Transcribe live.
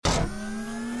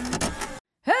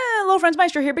friends,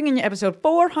 Maestro here, bringing you episode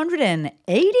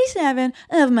 487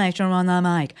 of Maestro on the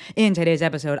Mic. In today's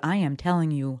episode, I am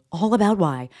telling you all about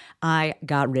why I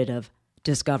got rid of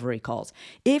discovery calls.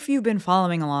 If you've been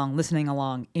following along, listening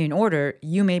along in order,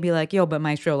 you may be like, yo, but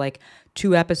Maestro, like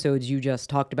 2 episodes you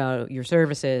just talked about your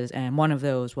services, and one of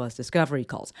those was discovery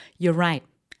calls. You're right.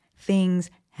 Things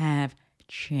have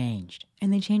changed.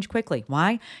 And they change quickly.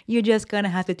 Why? You're just going to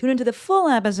have to tune into the full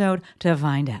episode to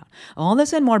find out. All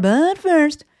this and more, but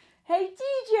first, hey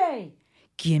DJ,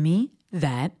 gimme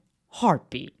that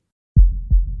heartbeat.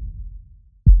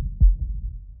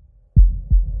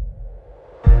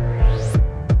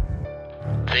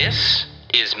 This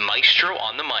is Maestro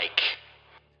on the Mic,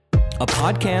 a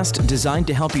podcast designed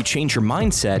to help you change your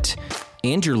mindset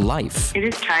and your life. It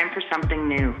is time for something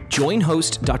new. Join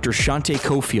host Dr. Shante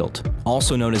Cofield,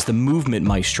 also known as the Movement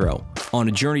Maestro, on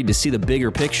a journey to see the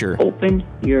bigger picture, Open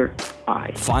your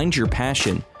eyes. find your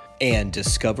passion, and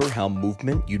discover how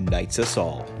movement unites us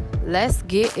all. Let's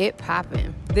get it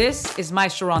poppin'. This is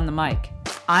Maestro on the Mic.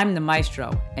 I'm the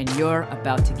Maestro, and you're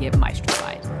about to get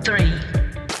Maestrofied. 3,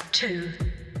 2,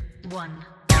 1.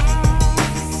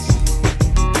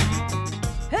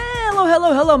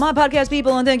 Hello, my podcast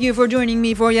people, and thank you for joining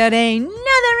me for yet another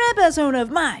episode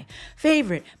of my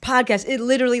favorite podcast. It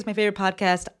literally is my favorite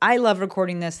podcast. I love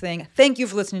recording this thing. Thank you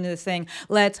for listening to this thing.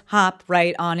 Let's hop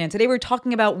right on in. Today we're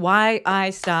talking about why I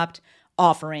stopped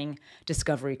offering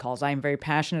discovery calls. I am very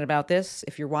passionate about this.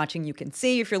 If you're watching, you can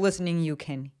see. If you're listening, you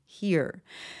can hear.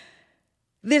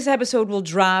 This episode will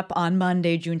drop on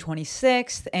Monday, June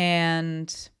 26th,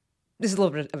 and this is a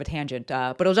little bit of a tangent,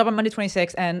 but it'll drop on Monday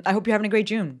 26th, and I hope you're having a great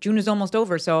June. June is almost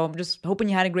over, so I'm just hoping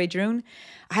you had a great June.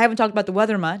 I haven't talked about the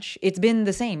weather much. It's been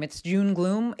the same. It's June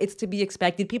gloom. It's to be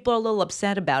expected. People are a little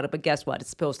upset about it, but guess what?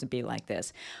 It's supposed to be like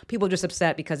this. People are just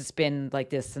upset because it's been like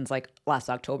this since like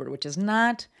last October, which is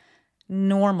not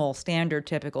normal, standard,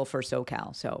 typical for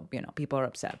SoCal. So, people are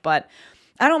upset, but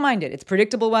I don't mind it. It's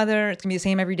predictable weather. It's going to be the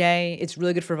same every day. It's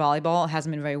really good for volleyball. It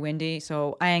hasn't been very windy,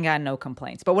 so I ain't got no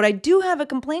complaints. But what I do have a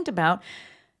complaint about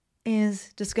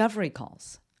is discovery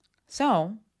calls.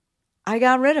 So I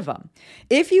got rid of them.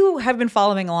 If you have been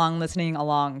following along, listening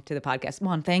along to the podcast,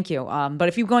 one, thank you. But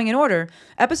if you're going in order,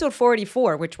 episode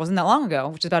 484, which wasn't that long ago,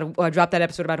 which is I dropped that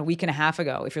episode about a week and a half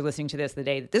ago, if you're listening to this the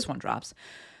day that this one drops,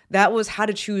 that was how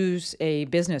to choose a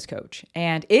business coach.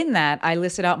 And in that, I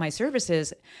listed out my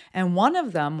services, and one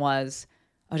of them was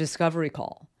a discovery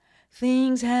call.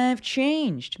 Things have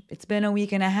changed. It's been a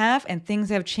week and a half, and things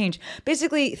have changed.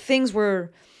 Basically,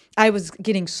 I was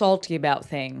getting salty about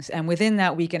things, and within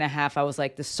that week and a half, I was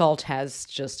like, the salt has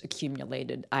just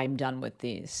accumulated. I'm done with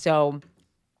these. So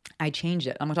I changed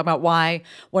it. I'm going to talk about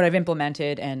what I've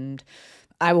implemented, and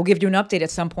I will give you an update at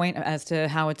some point as to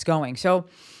how it's going. So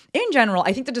in general,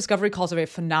 I think the discovery calls are a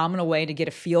phenomenal way to get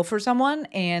a feel for someone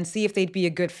and see if they'd be a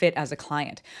good fit as a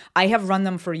client. I have run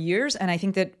them for years, and I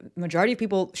think that the majority of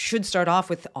people should start off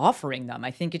with offering them.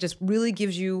 I think it just really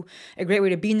gives you a great way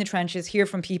to be in the trenches, hear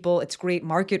from people. It's great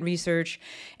market research.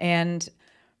 And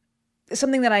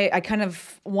something that I kind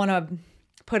of want to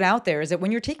put out there is that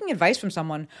when you're taking advice from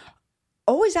someone,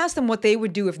 always ask them what they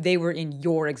would do if they were in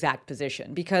your exact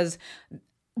position, because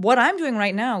what I'm doing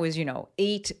right now is,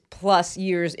 8+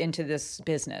 years into this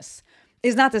business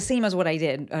is not the same as what I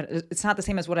did. It's not the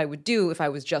same as what I would do if I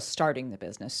was just starting the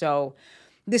business. So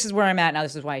this is where I'm at now.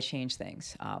 This is why I changed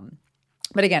things.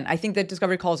 But again, I think that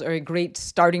discovery calls are a great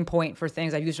starting point for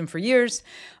things. I've used them for years.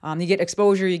 You get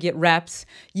exposure, you get reps,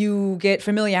 you get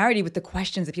familiarity with the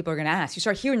questions that people are going to ask. You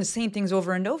start hearing the same things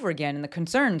over and over again, and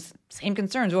the same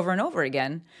concerns over and over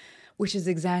again, which is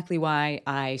exactly why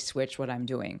I switched what I'm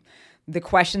doing. The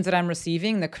questions that I'm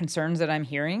receiving, the concerns that I'm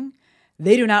hearing,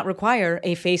 they do not require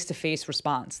a face-to-face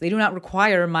response. They do not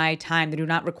require my time. They do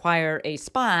not require a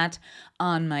spot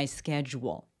on my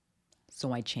schedule.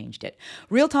 So I changed it.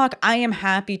 Real talk, I am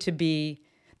happy to be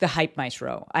the hype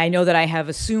maestro. I know that I have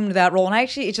assumed that role,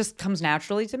 and it just comes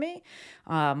naturally to me.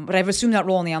 But I've assumed that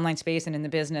role in the online space and in the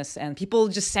business, and people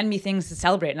just send me things to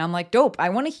celebrate, and I'm like, dope. I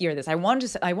want to hear this. I want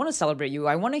to celebrate you.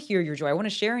 I want to hear your joy. I want to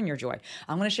share in your joy.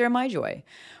 I want to share my joy.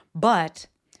 But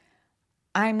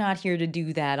I'm not here to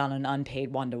do that on an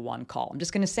unpaid one-to-one call. I'm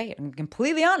just going to say it. I'm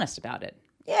completely honest about it.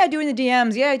 Yeah, I do it in the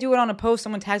DMs. Yeah, I do it on a post.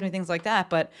 Someone tags me, things like that.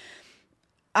 But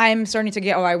I was starting to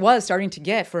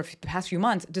get for the past few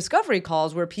months, discovery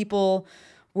calls where people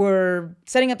were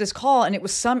setting up this call, and it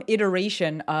was some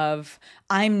iteration of,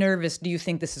 I'm nervous. Do you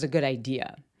think this is a good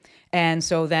idea? And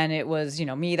so then it was,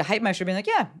 me, the hype maestro, being like,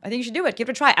 yeah, I think you should do it. Give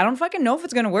it a try. I don't fucking know if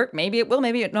it's going to work. Maybe it will,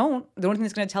 maybe it won't. The only thing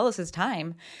that's going to tell us is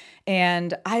time.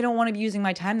 And I don't want to be using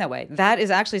my time that way. That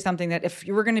is actually something that if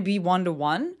you were going to be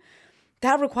one-to-one,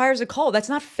 that requires a call. That's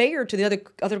not fair to the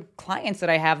other clients that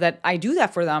I have that I do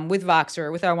that for them with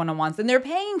Voxer, with our one-on-ones, and they're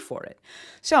paying for it.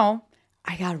 So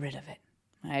I got rid of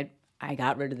it. I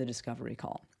got rid of the discovery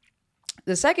call.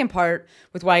 The second part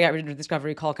with why I got rid of the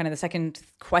discovery call, kind of the second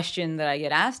question that I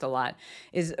get asked a lot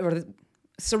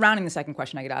surrounding the second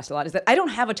question I get asked a lot is that I don't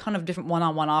have a ton of different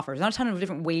one-on-one offers, not a ton of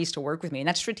different ways to work with me, and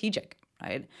that's strategic,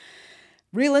 right?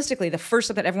 Realistically, the first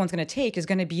step that everyone's going to take is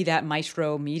going to be that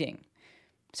Maestro meeting.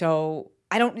 So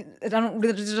there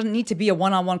doesn't need to be a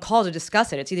one-on-one call to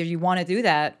discuss it. It's either you want to do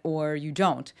that or you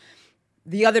don't.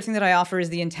 The other thing that I offer is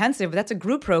the intensive, but that's a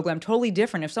group program, totally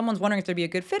different. If someone's wondering if there'd be a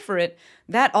good fit for it,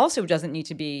 that also doesn't need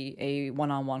to be a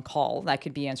one-on-one call. That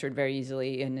could be answered very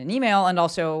easily in an email. And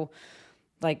also,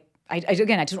 like, I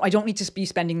don't need to be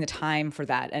spending the time for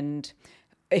that. And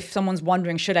if someone's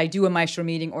wondering, should I do a Maestro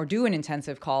meeting or do an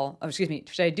intensive call? Should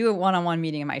I do a one-on-one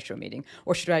meeting, a Maestro meeting,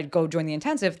 or should I go join the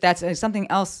intensive? That's something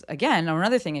else again, or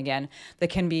another thing again,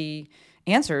 that can be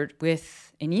answered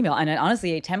with an email. And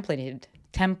honestly, a templated,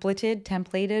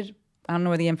 I don't know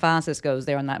where the emphasis goes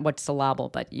there on that, what's syllable,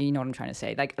 but you know what I'm trying to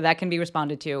say. Like, that can be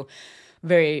responded to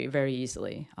very, very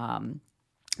easily.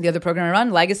 The other program I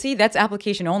run, Legacy, that's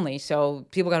application only. So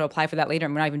people got to apply for that later.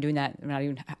 And we're not even doing that.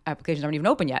 Applications aren't even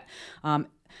open yet.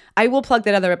 I will plug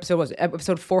that other episode. Was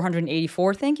episode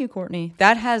 484. Thank you, Courtney.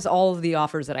 That has all of the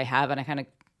offers that I have, and I kind of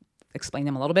explain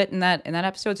them a little bit in that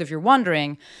episode. So if you're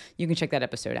wondering, you can check that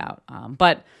episode out.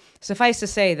 But suffice to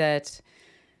say that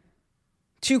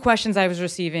 2 questions I was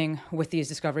receiving with these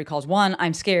discovery calls. 1,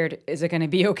 I'm scared. Is it going to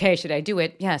be okay? Should I do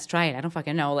it? Yes, try it. I don't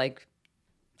fucking know. Like,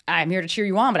 I'm here to cheer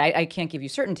you on, but I can't give you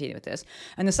certainty with this.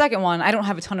 And the second one, I don't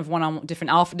have a ton of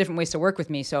different ways to work with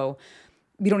me, so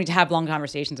we don't need to have long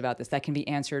conversations about this. That can be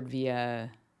answered via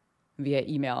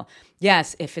email.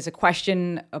 Yes, if it's a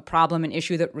question, a problem, an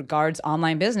issue that regards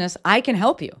online business, I can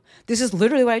help you. This is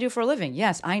literally what I do for a living.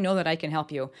 Yes, I know that I can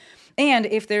help you. And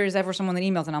if there's ever someone that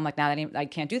emails and I'm like, nah, I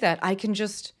can't do that, I can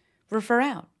just refer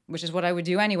out, which is what I would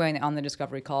do anyway on the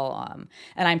discovery call.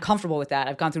 And I'm comfortable with that.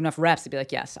 I've gone through enough reps to be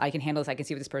like, yes, I can handle this. I can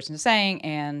see what this person is saying,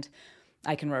 and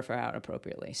I can refer out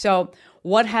appropriately. So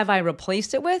what have I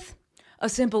replaced it with? A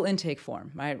simple intake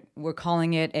form, right? We're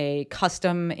calling it a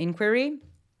custom inquiry.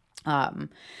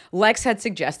 Lex had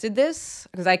suggested this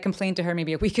because I complained to her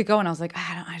maybe a week ago, and I was like,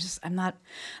 I'm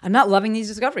not loving these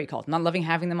discovery calls. I'm not loving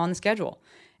having them on the schedule.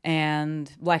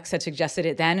 And Lex had suggested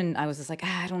it then, and I was just like,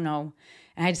 I don't know.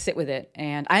 And I had to sit with it.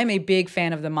 And I am a big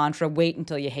fan of the mantra, wait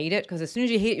until you hate it. Because as soon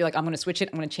as you hate it, you're like, I'm going to switch it.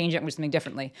 I'm going to change it. I'm going to do something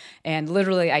differently. And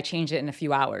literally, I changed it in a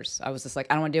few hours. I was just like,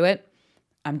 I don't want to do it.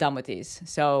 I'm done with these.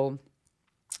 So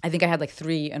I think I had like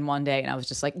 3 in one day. And I was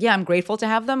just like, yeah, I'm grateful to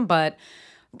have them. But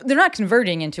they're not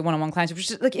converting into one-on-one clients,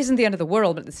 which like isn't the end of the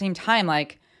world. But at the same time,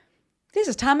 like, this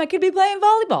is time I could be playing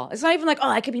volleyball. It's not even like, oh,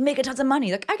 I could be making tons of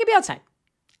money. Like, I could be outside.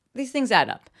 These things add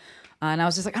up. And I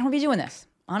was just like, I don't want to be doing this.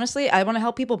 Honestly, I want to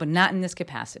help people, but not in this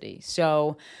capacity.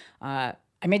 So I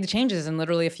made the changes in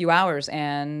literally a few hours,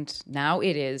 and now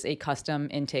it is a custom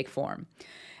intake form.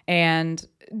 And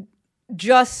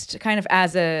just kind of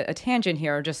as a tangent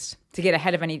here, just to get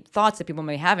ahead of any thoughts that people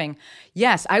may be having,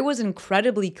 yes, I was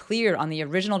incredibly clear on the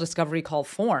original discovery call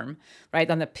form, right,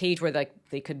 on the page where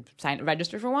they could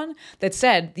register for one, that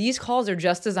said, these calls are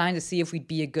just designed to see if we'd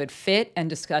be a good fit and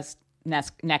discuss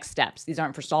next steps. These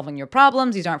aren't for solving your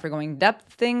problems. These aren't for going in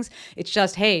depth things. It's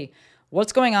just, hey,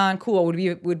 what's going on? Cool. Would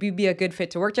we be a good fit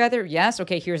to work together? Yes.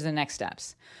 Okay. Here's the next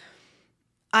steps.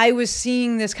 I was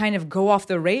seeing this kind of go off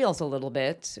the rails a little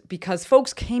bit because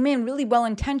folks came in really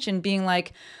well-intentioned being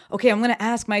like, okay, I'm going to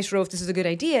ask Maestro if this is a good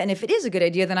idea. And if it is a good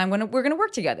idea, then we're going to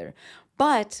work together.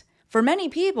 But for many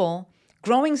people,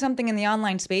 growing something in the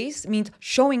online space means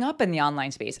showing up in the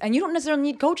online space. And you don't necessarily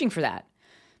need coaching for that.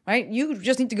 Right? You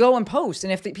just need to go and post.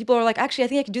 And if people are like, actually, I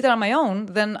think I can do that on my own,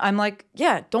 then I'm like,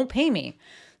 yeah, don't pay me.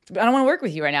 I don't want to work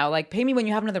with you right now. Like, pay me when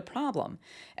you have another problem.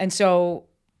 And so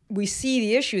we see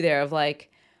the issue there of like,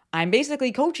 I'm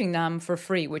basically coaching them for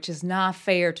free, which is not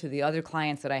fair to the other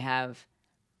clients that I have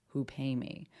who pay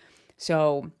me.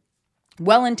 So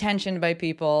well-intentioned by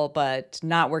people, but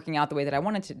not working out the way that I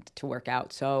wanted to work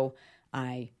out. So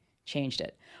I changed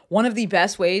it. One of the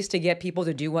best ways to get people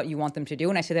to do what you want them to do,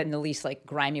 and I say that in the least like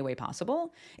grimy way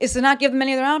possible, is to not give them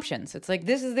any other options. It's like,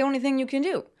 this is the only thing you can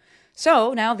do.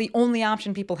 So now the only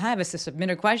option people have is to submit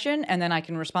a question, and then I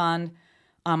can respond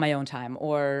on my own time.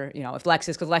 Or, if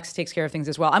because Lex takes care of things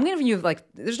as well. I'm giving you like,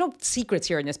 there's no secrets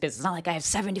here in this business. It's not like I have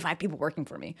 75 people working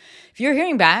for me. If you're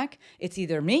hearing back, it's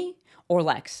either me or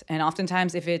Lex. And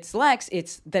oftentimes if it's Lex,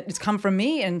 it's come from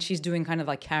me and she's doing kind of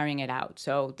like carrying it out.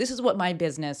 So this is what my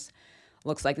business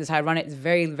looks like. This is how I run it. It's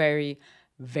very, very,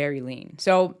 very lean.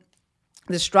 So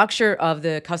the structure of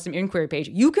the custom inquiry page,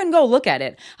 you can go look at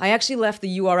it. I actually left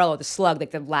the URL or the slug,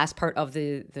 like the last part of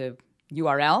the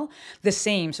URL, the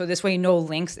same. So this way, no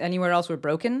links anywhere else were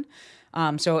broken.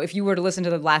 So if you were to listen to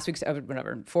the last week's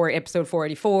episode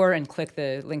 484 and click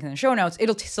the link in the show notes,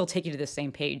 it'll still take you to the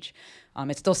same page.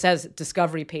 It still says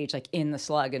discovery page like in the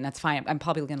slug, and that's fine. I'm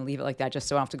probably going to leave it like that just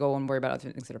so I don't have to go and worry about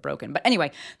other things that are broken. But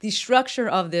anyway, the structure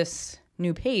of this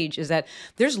new page is that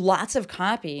there's lots of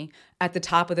copy at the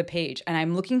top of the page, and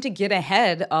I'm looking to get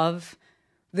ahead of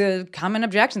the common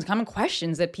objections, common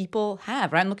questions that people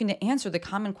have, right? I'm looking to answer the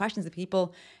common questions that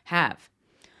people have.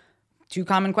 2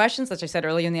 common questions, as I said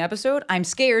earlier in the episode. I'm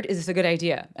scared. Is this a good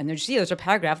idea? And there's a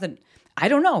paragraph that I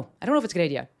don't know. I don't know if it's a good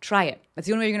idea. Try it. That's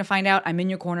the only way you're going to find out. I'm in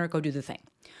your corner. Go do the thing.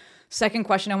 Second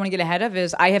question I want to get ahead of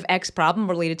is, I have X problem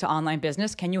related to online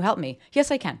business. Can you help me?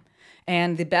 Yes, I can.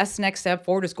 And the best next step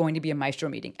forward is going to be a Maestro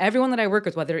meeting. Everyone that I work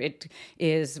with, whether it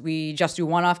is we just do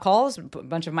one-off calls, a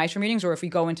bunch of Maestro meetings, or if we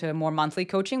go into more monthly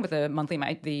coaching with a monthly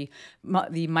the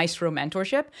Maestro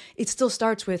mentorship, it still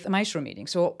starts with a Maestro meeting.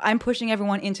 So I'm pushing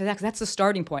everyone into that because that's the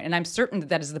starting point, and I'm certain that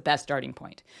that is the best starting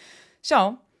point.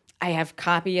 So I have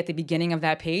copy at the beginning of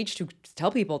that page to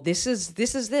tell people this is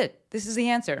it. This is the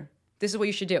answer. This is what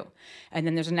you should do. And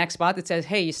then there's a next spot that says,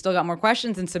 hey, you still got more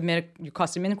questions, and submit your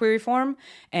custom inquiry form,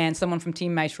 and someone from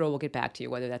Team Maestro will get back to you,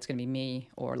 whether that's going to be me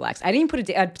or Lex. I didn't even put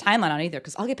a timeline on either,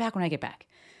 because I'll get back when I get back.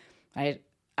 Right?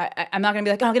 I'm not going to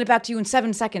be like, I'll get it back to you in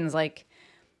 7 seconds. Like,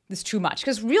 this is too much.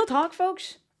 Because real talk,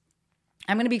 folks,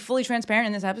 I'm going to be fully transparent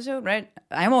in this episode, right?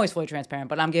 I'm always fully transparent,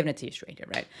 but I'm giving it to you straight here,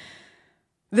 right?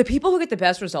 The people who get the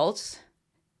best results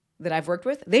that I've worked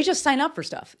with, they just sign up for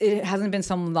stuff. It hasn't been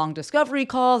some long discovery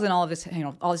calls and all of this,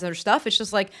 all this other stuff. It's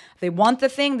just like they want the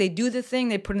thing, they do the thing,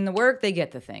 they put in the work, they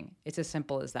get the thing. It's as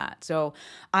simple as that. So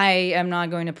I am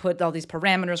not going to put all these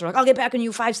parameters, or like, I'll get back on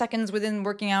you 5 seconds within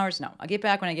working hours. No, I'll get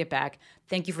back when I get back.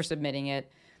 Thank you for submitting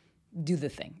it. Do the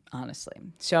thing, honestly.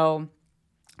 So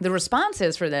the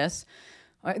responses for this,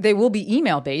 they will be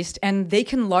email based, and they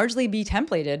can largely be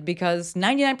templated, because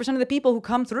 99% of the people who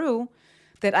come through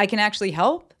that I can actually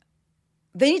help,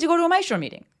 they need to go to a Maestro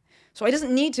meeting. So it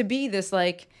doesn't need to be this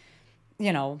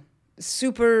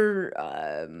super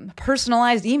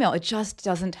personalized email. It just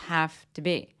doesn't have to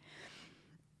be.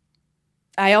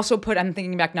 I also I'm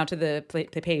thinking back now to the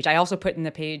page. I also put in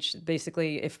the page,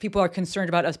 basically, if people are concerned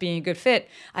about us being a good fit,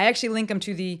 I actually link them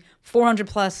to the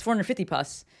 450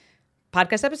 plus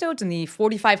podcast episodes and the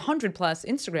 4,500 plus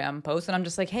Instagram posts. And I'm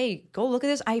just like, hey, go look at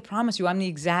this. I promise you, I'm the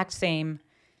exact same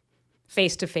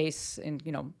face-to-face and,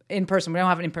 in person. We don't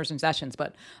have in-person sessions,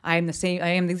 but I am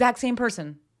the exact same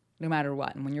person no matter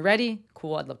what. And when you're ready,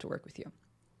 cool, I'd love to work with you.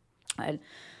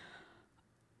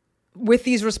 With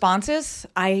these responses,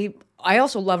 I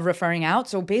also love referring out.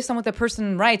 So based on what the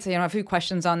person writes, I have a few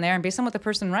questions on there, and based on what the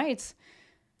person writes,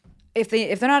 if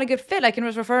they're not a good fit, I can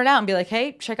just refer it out and be like,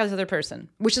 hey, check out this other person,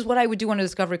 which is what I would do on a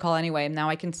discovery call anyway. And now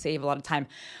I can save a lot of time.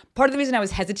 Part of the reason I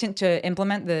was hesitant to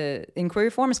implement the inquiry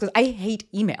form is because I hate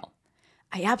email.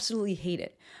 I absolutely hate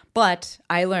it. But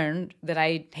I learned that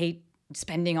I hate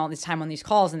spending all this time on these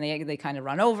calls, and they kind of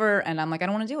run over, and I'm like, I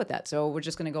don't want to deal with that. So we're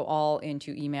just going to go all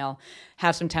into email,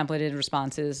 have some templated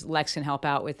responses. Lex can help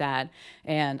out with that.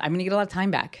 And I'm going to get a lot of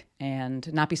time back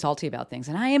and not be salty about things.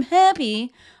 And I am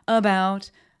happy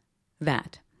about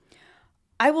that.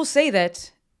 I will say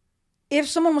that if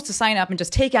someone was to sign up and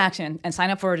just take action and sign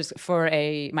up for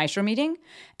a Maestro meeting,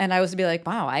 and I was to be like,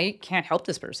 wow, I can't help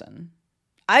this person,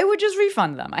 I would just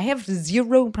refund them. I have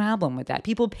zero problem with that.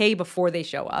 People pay before they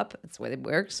show up. That's the way it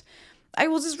works. I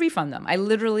will just refund them. I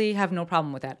literally have no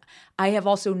problem with that. I have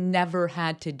also never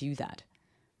had to do that.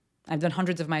 I've done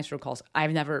hundreds of Maestro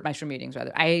meetings.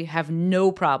 I have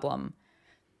no problem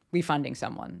refunding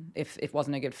someone if it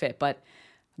wasn't a good fit. But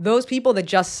those people that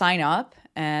just sign up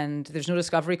and there's no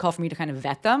discovery call for me to kind of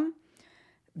vet them,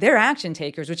 they're action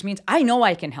takers, which means I know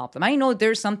I can help them. I know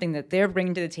there's something that they're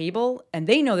bringing to the table, and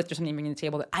they know that there's something bringing to the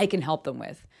table that I can help them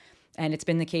with. And it's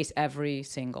been the case every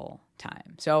single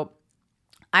time. So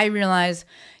I realize,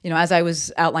 as I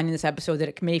was outlining this episode, that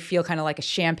it may feel kind of like a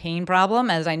champagne problem,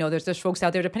 as I know there's folks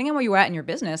out there, depending on where you're at in your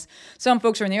business. Some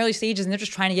folks are in the early stages, and they're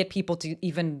just trying to get people to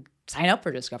even sign up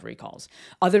for discovery calls.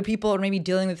 Other people are maybe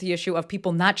dealing with the issue of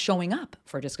people not showing up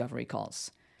for discovery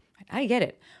calls. I get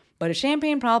it. But a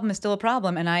champagne problem is still a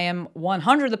problem, and I am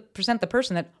 100% the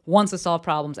person that wants to solve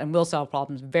problems and will solve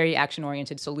problems, very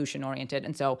action-oriented, solution-oriented,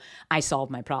 and so I solve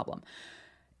my problem.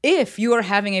 If you are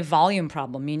having a volume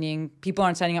problem, meaning people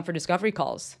aren't signing up for discovery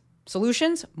calls,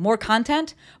 solutions, more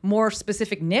content, more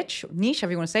specific niche,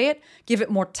 however you want to say it, give it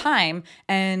more time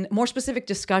and more specific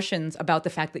discussions about the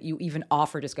fact that you even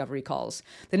offer discovery calls.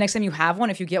 The next time you have one,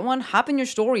 if you get one, hop in your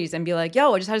stories and be like,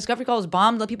 yo, I just had a discovery call, it's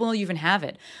bombed, let people know you even have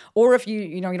it. Or if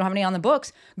you don't have any on the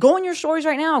books, go in your stories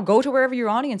right now, go to wherever your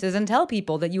audience is and tell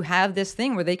people that you have this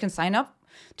thing where they can sign up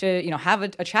to have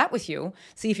a chat with you,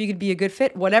 see if you could be a good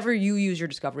fit, whatever you use your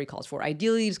discovery calls for.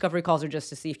 Ideally, discovery calls are just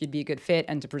to see if you'd be a good fit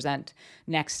and to present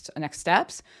next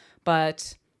steps.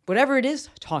 But whatever it is,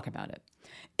 talk about it.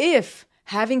 If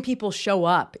having people show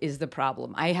up is the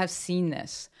problem, I have seen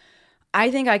this. I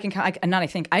can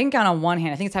count on one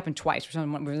hand. I think it's happened twice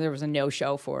where there was a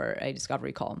no-show for a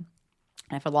discovery call. And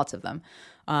I've had lots of them.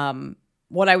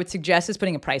 What I would suggest is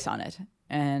putting a price on it.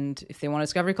 And if they want a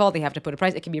discovery call, they have to put a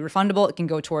price. It can be refundable. It can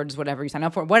go towards whatever you sign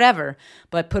up for, whatever.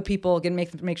 But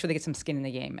make sure they get some skin in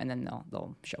the game, and then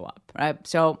they'll show up, right?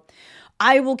 So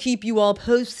I will keep you all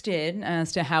posted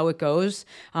as to how it goes.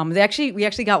 We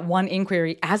actually got one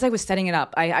inquiry as I was setting it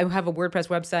up. I have a WordPress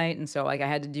website, and so I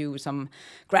had to do some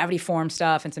Gravity Form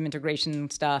stuff and some integration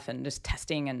stuff and just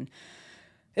testing, and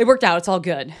it worked out. It's all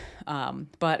good.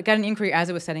 But I got an inquiry as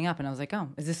it was setting up, and I was like, oh,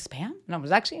 is this spam? No, it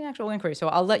was actually an actual inquiry. So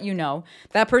I'll let you know.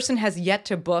 That person has yet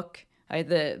to book. I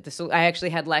actually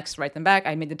had Lex write them back.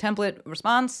 I made the template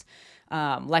response.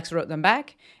 Lex wrote them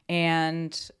back.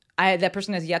 And that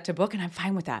person has yet to book, and I'm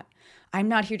fine with that. I'm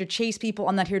not here to chase people.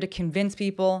 I'm not here to convince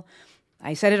people.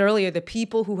 I said it earlier, the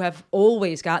people who have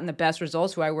always gotten the best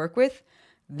results who I work with,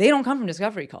 they don't come from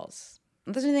discovery calls.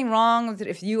 If there's anything wrong,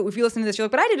 if you listen to this, you're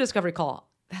like, but I did a discovery call.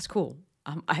 That's cool.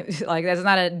 That's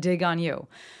not a dig on you.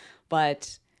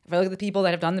 But if I look at the people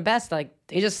that have done the best, like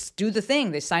they just do the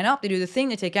thing. They sign up, they do the thing,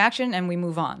 they take action, and we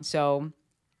move on. So,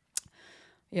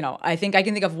 I think I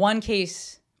can think of one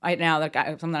case right now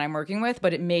something that I'm working with,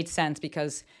 but it made sense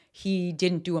because he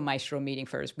didn't do a Maestro meeting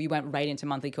first. We went right into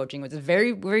monthly coaching, which is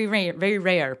very, very rare, very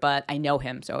rare, but I know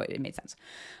him, so it made sense.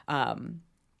 In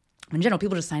general,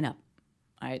 people just sign up.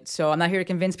 Right, so I'm not here to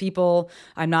convince people.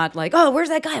 I'm not like, oh, where's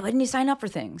that guy? Why didn't he sign up for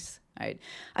things? Right?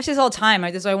 I say this all the time.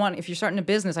 This is what I want. If you're starting a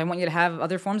business, I want you to have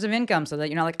other forms of income so that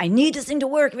you're not like, I need this thing to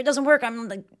work. If it doesn't work, I'm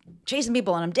like chasing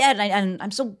people and I'm dead and I'm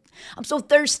so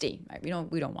thirsty. Right? We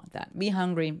don't want that. Be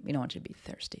hungry. We don't want you to be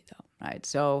thirsty though. Right?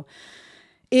 So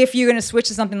if you're gonna switch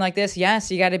to something like this, yes,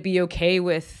 you got to be okay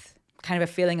with kind of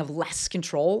a feeling of less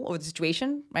control over the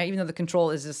situation. Right? Even though the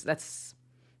control is just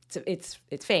it's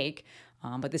fake.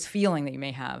 But this feeling that you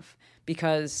may have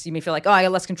because you may feel like, oh, I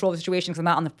got less control of the situation because I'm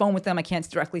not on the phone with them. I can't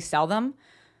directly sell them.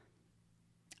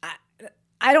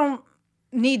 I don't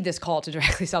need this call to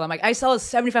directly sell them. Like I sell a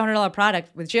 $7,500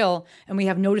 product with Jill and we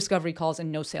have no discovery calls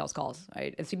and no sales calls,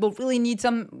 right? If people really need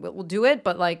some, we'll do it.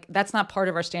 But like that's not part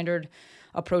of our standard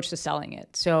approach to selling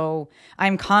it. So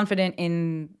I'm confident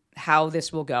in how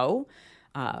this will go.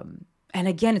 And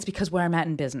again, it's because where I'm at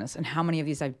in business and how many of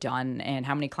these I've done and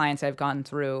how many clients I've gone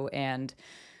through and,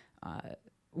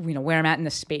 where I'm at in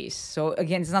the space. So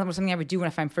again, it's not something I would do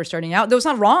if I'm first starting out. Though it's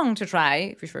not wrong to try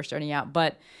if you're first starting out,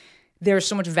 but there's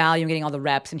so much value in getting all the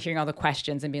reps and hearing all the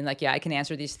questions and being like, yeah, I can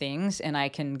answer these things and I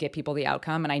can get people the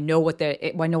outcome and I know what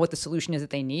the solution is that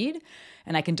they need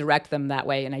and I can direct them that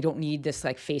way and I don't need this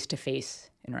like face-to-face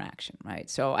interaction, right?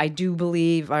 So I do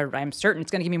believe, I'm certain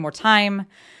it's going to give me more time.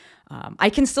 I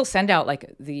can still send out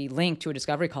like the link to a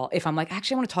discovery call if I'm like,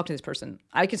 actually, I want to talk to this person.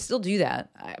 I can still do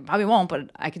that. I probably won't,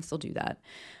 but I can still do that.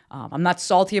 I'm not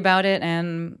salty about it,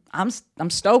 and I'm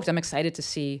stoked. I'm excited to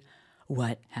see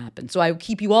what happens. So I will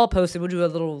keep you all posted. We'll do a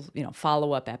little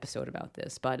follow-up episode about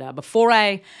this. But before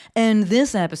I end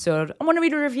this episode, I want to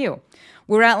read a review.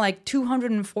 We're at like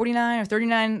 249 or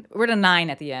 39. We're at a 9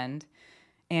 at the end.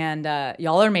 And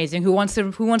y'all are amazing. Who wants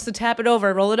to tap it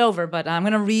over, roll it over? But I'm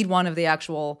going to read one of the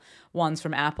actual ones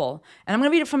from Apple. And I'm going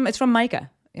to read it it's from Micah.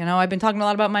 I've been talking a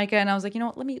lot about Micah, and I was like,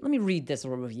 let me read this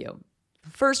review.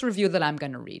 First review that I'm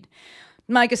going to read.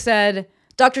 Micah said,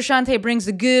 Dr. Shante brings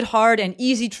the good, hard, and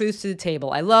easy truths to the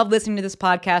table. I love listening to this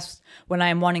podcast when I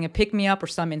am wanting a pick-me-up or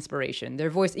some inspiration. Their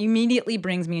voice immediately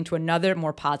brings me into another,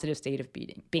 more positive state of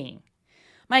being.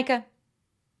 Micah,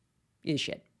 you're the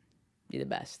shit. You're the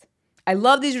best. I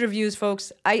love these reviews,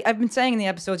 folks. I've been saying in the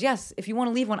episodes, yes, if you want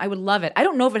to leave one, I would love it. I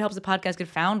don't know if it helps the podcast get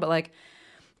found, but like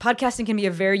podcasting can be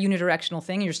a very unidirectional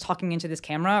thing. You're just talking into this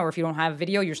camera, or if you don't have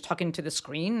video, you're just talking to the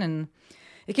screen, and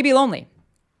it can be lonely.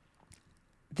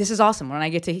 This is awesome when I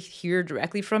get to hear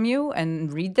directly from you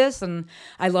and read this. And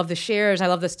I love the shares. I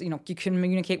love this. You can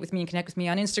communicate with me and connect with me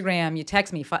on Instagram. You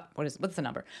text me. What's the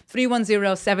number?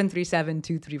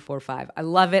 310-737-2345. I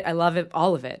love it. I love it.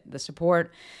 All of it. The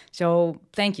support. So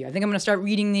thank you. I think I'm going to start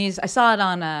reading these. I saw it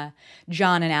on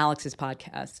John and Alex's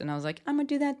podcast. And I was like, I'm going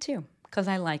to do that too. because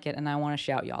I like it and I want to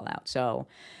shout y'all out. So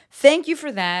thank you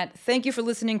for that. Thank you for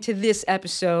listening to this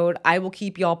episode. I will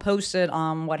keep y'all posted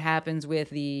on what happens with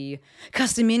the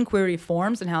custom inquiry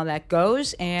forms and how that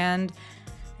goes. And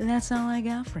that's all I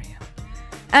got for you.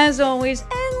 As always,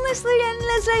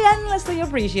 endlessly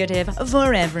appreciative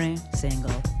for every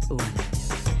single one of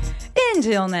you.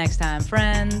 Until next time,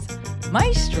 friends,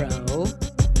 Maestro